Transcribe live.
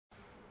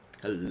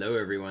Hello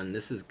everyone,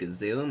 this is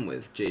Jasian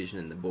with Jasian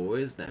and the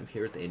boys, and I'm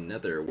here with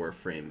another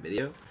Warframe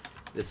video.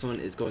 This one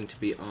is going to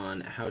be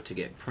on how to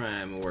get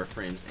Prime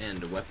Warframes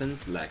and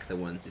weapons like the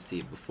ones you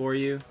see before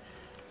you.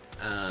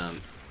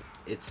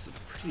 It's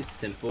pretty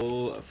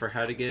simple for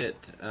how to get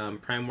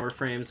Prime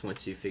Warframes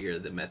once you figure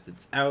the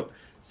methods out,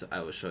 so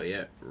I will show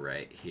you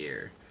right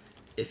here.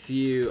 If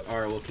you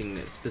are looking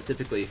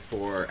specifically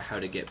for how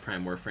to get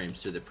Prime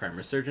Warframes through the Prime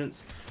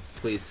Resurgence,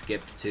 please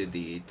skip to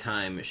the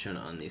time shown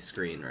on the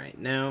screen right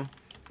now.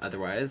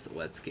 Otherwise,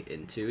 let's get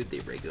into the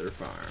regular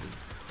farm.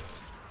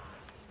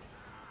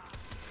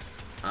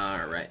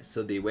 Alright,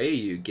 so the way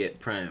you get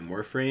Prime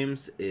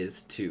Warframes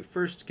is to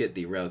first get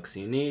the relics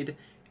you need,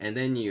 and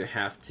then you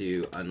have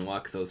to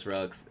unlock those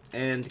relics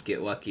and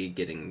get lucky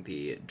getting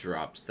the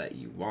drops that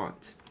you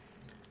want.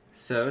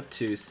 So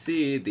to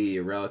see the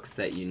relics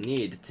that you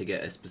need to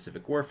get a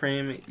specific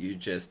Warframe, you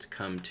just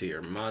come to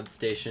your mod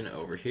station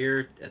over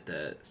here at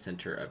the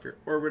center of your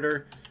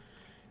orbiter,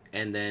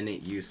 and then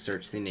you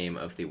search the name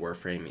of the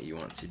Warframe you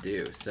want to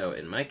do. So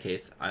in my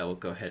case, I will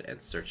go ahead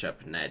and search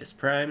up Nidus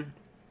Prime,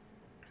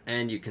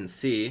 and you can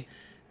see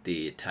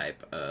the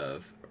type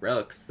of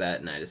relics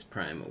that Nidus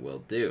Prime will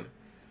do.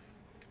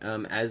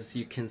 As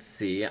you can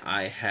see,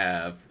 I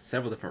have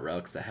several different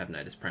relics that have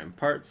Nidus Prime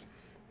parts.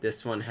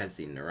 This one has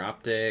the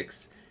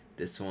neuroptics,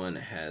 this one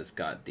has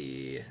got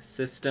the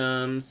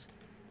systems,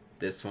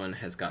 this one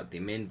has got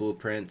the main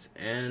blueprint,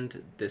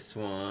 and this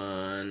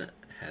one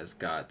has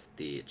got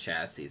the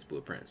chassis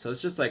blueprint. So it's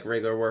just like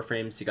regular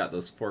Warframes, you got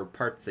those 4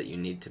 parts that you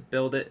need to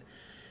build it,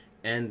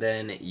 and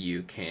then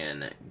you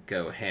can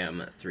go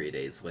ham 3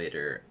 days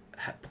later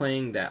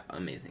playing that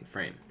amazing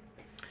frame.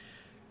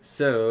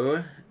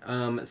 So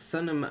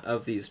some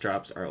of these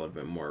drops are a little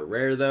bit more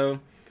rare though.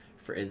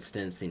 For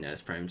instance, the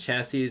Nidus Prime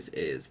chassis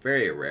is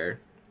very rare,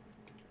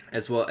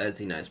 as well as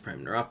the Nidus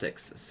Prime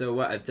neuroptics. So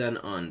what I've done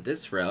on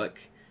this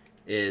relic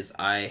is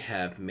I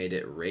have made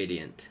it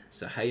radiant.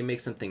 So how you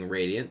make something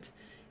radiant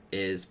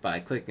is by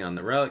clicking on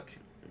the relic,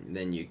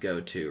 then you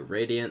go to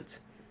radiant,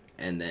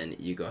 and then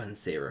you go ahead and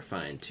say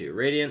refine to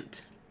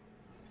radiant.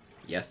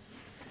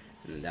 Yes,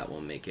 and that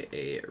will make it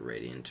a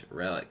radiant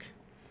relic.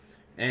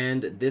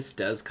 And this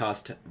does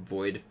cost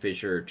void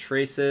fissure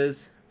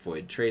traces,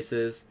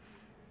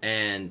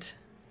 and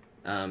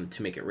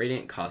to make it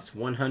radiant costs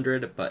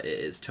 100, but it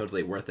is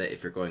totally worth it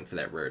if you're going for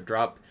that rare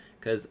drop,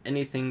 because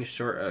anything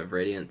short of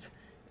radiant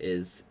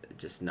is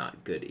just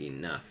not good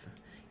enough.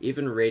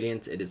 Even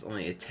radiant, it is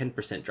only a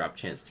 10% drop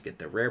chance to get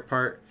the rare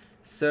part,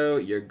 so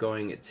you're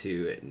going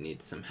to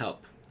need some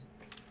help.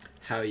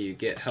 How you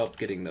get help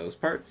getting those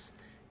parts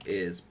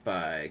is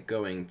by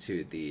going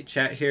to the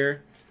chat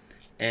here,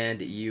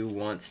 and you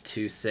want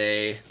to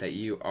say that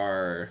you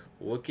are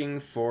looking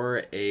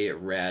for a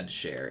rad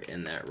share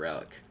in that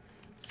relic.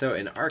 So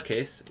in our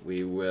case,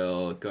 we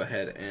will go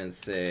ahead and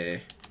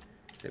say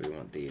we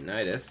want the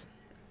Nidus.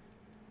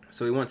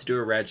 So we want to do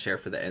a rad share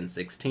for the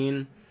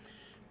N16,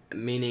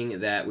 meaning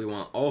that we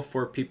want all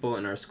 4 people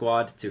in our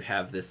squad to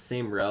have this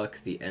same relic,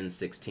 the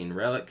N16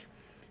 relic,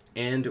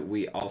 and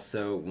we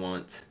also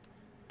want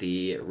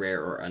the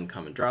rare or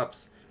uncommon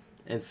drops.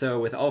 And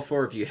so with all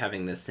 4 of you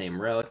having the same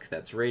relic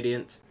that's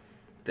radiant,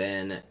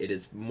 then it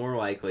is more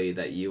likely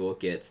that you will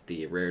get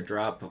the rare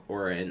drop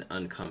or an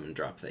uncommon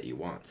drop that you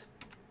want.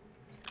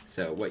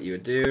 So what you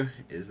would do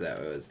is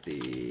that was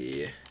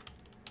the,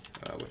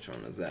 which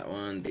one was that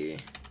one? The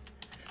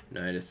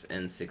Nidus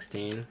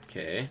N16,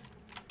 okay.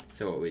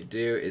 So what we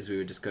do is we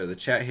would just go to the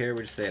chat here,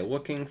 we just say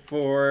looking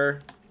for,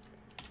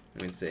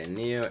 we'd say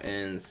Neo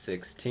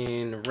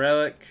N16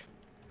 relic,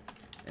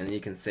 and then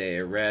you can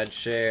say rad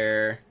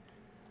share,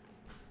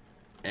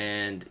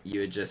 and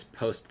you would just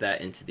post that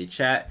into the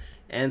chat,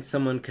 and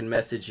someone can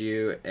message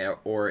you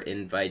or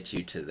invite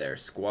you to their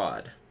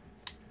squad.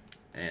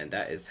 And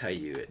that is how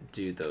you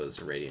do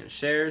those radiant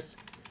shares,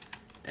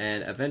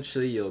 and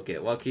eventually you'll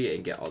get lucky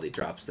and get all the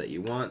drops that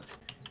you want.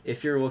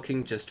 If you're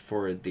looking just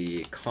for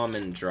the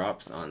common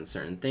drops on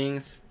certain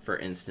things, for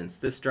instance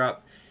this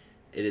drop,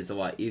 it is a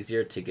lot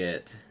easier to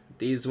get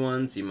these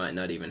ones. You might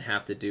not even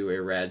have to do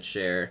a rad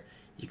share.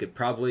 You could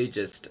probably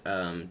just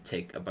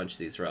take a bunch of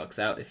these relics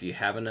out if you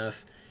have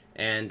enough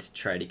and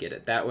try to get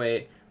it that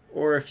way.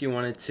 Or if you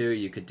wanted to,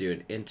 you could do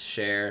an int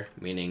share,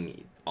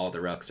 meaning all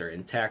the relics are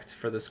intact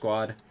for the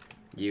squad.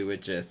 You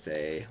would just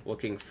say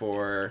looking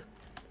for,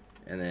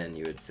 and then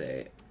you would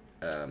say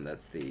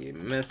that's the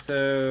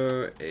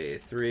Meso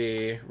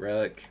A3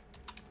 relic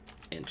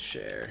int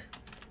share.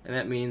 And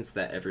that means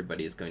that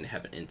everybody is going to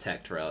have an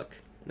intact relic.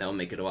 That will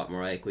make it a lot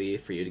more likely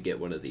for you to get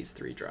one of these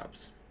 3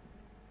 drops.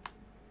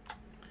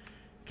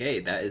 Okay,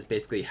 that is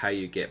basically how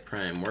you get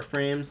Prime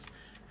Warframes.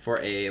 For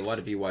a lot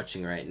of you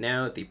watching right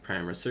now, the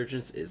Prime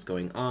Resurgence is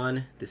going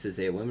on. This is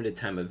a limited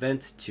time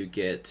event to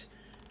get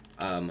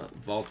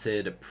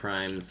vaulted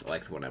primes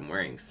like the one I'm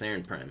wearing.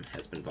 Siren Prime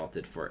has been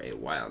vaulted for a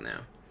while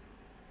now.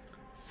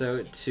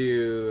 So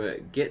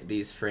to get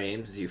these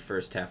frames, you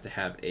first have to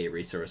have a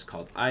resource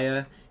called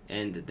Aya,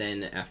 and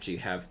then after you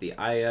have the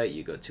Aya,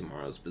 you go to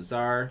Tomorrow's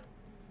Bazaar,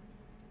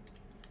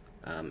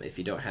 If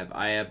you don't have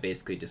Aya,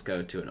 basically just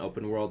go to an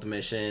open world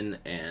mission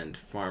and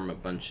farm a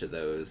bunch of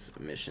those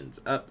missions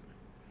up.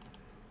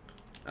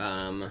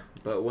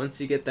 But once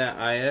you get that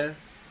Aya,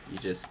 you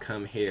just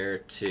come here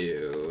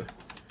to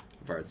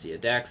Varzia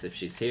Dax if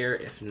she's here.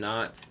 If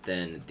not,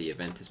 then the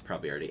event is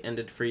probably already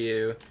ended for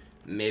you.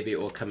 Maybe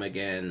it will come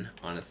again.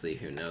 Honestly,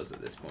 who knows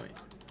at this point.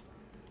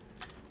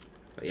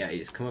 But yeah, you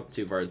just come up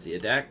to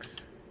Varzia Dax.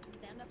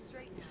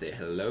 You say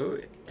hello,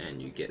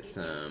 and you get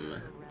some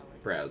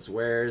browse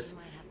wares.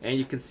 And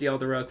you can see all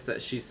the relics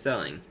that she's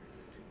selling.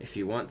 If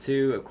you want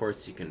to, of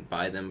course, you can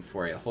buy them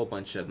for a whole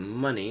bunch of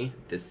money.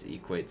 This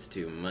equates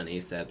to money,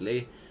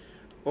 sadly.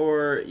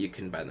 Or you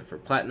can buy them for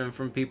platinum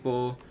from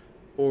people.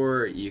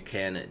 Or you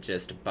can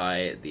just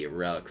buy the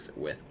relics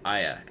with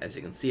Aya. As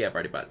you can see, I've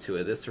already bought 2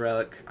 of this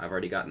relic. I've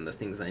already gotten the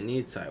things I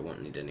need, so I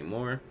won't need any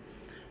more.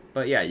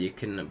 But yeah, you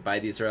can buy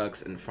these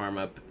relics and farm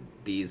up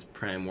these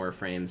Prime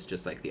Warframes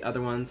just like the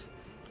other ones.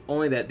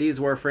 Only that these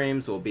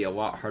Warframes will be a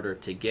lot harder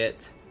to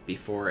get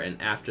before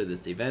and after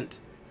this event.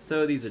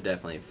 So these are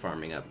definitely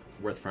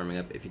worth farming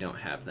up if you don't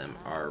have them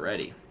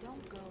already.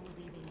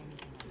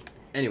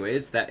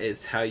 Anyways, that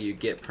is how you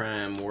get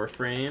Prime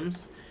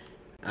Warframes.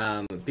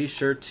 Be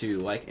sure to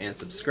like and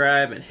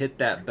subscribe and hit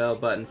that bell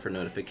button for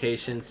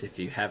notifications if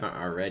you haven't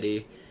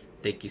already.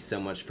 Thank you so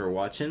much for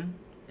watching,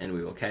 and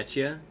we will catch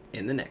you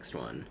in the next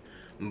one.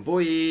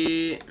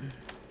 Bye!